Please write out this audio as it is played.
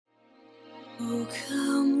O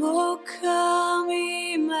come,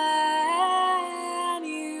 Emmanuel,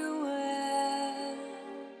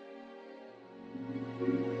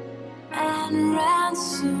 and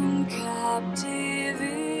ransom captive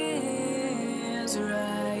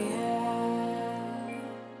Israel.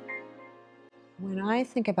 When I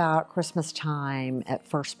think about Christmas time at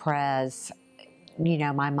First Pres,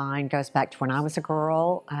 my mind goes back to when I was a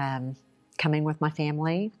girl, coming with my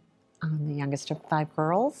family. I'm the youngest of 5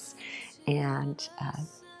 girls, and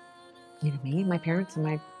me and my parents and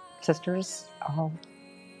my sisters all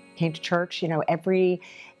came to church. Every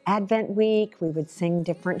Advent week we would sing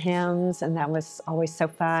different hymns, and that was always so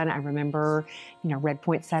fun. I remember, red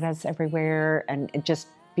poinsettias everywhere, and it just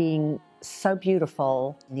being so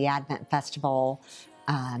beautiful. The Advent festival,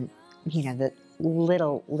 the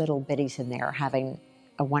little biddies in there having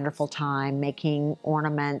a wonderful time, making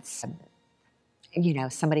ornaments.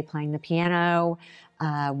 Somebody playing the piano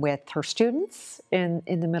with her students in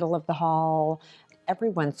the middle of the hall.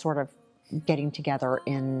 Everyone sort of getting together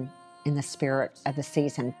in the spirit of the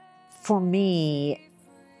season. For me,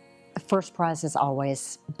 First Pres has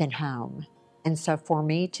always been home. And so for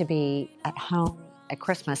me to be at home at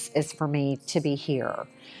Christmas is for me to be here.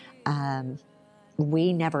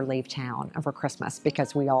 We never leave town over Christmas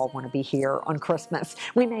because we all want to be here on Christmas.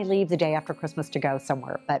 We may leave the day after Christmas to go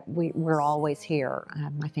somewhere, but we're always here.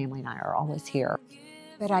 My family and I are always here.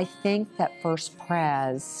 But I think that First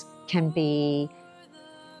Pres can be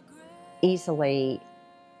easily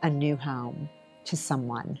a new home to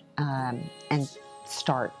someone, and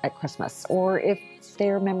start at Christmas. Or if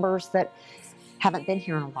they're members that haven't been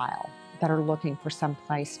here in a while, that are looking for some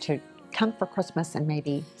place to come for Christmas and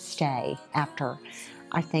maybe stay after,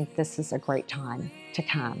 I think this is a great time to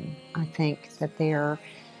come. I think that there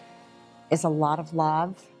is a lot of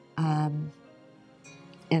love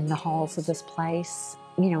in the halls of this place.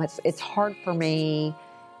 It's hard for me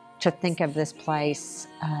to think of this place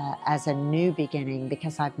as a new beginning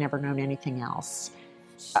because I've never known anything else.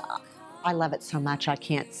 I love it so much I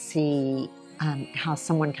can't see how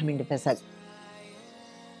someone coming to visit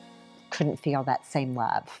couldn't feel that same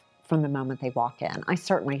love from the moment they walk in. I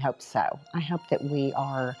certainly hope so. I hope that we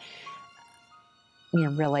are,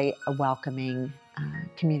 really a welcoming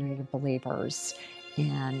community of believers.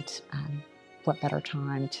 And what better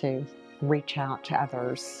time to reach out to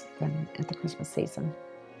others than at the Christmas season.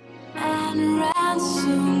 And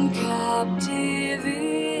ransom captive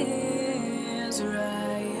Israel.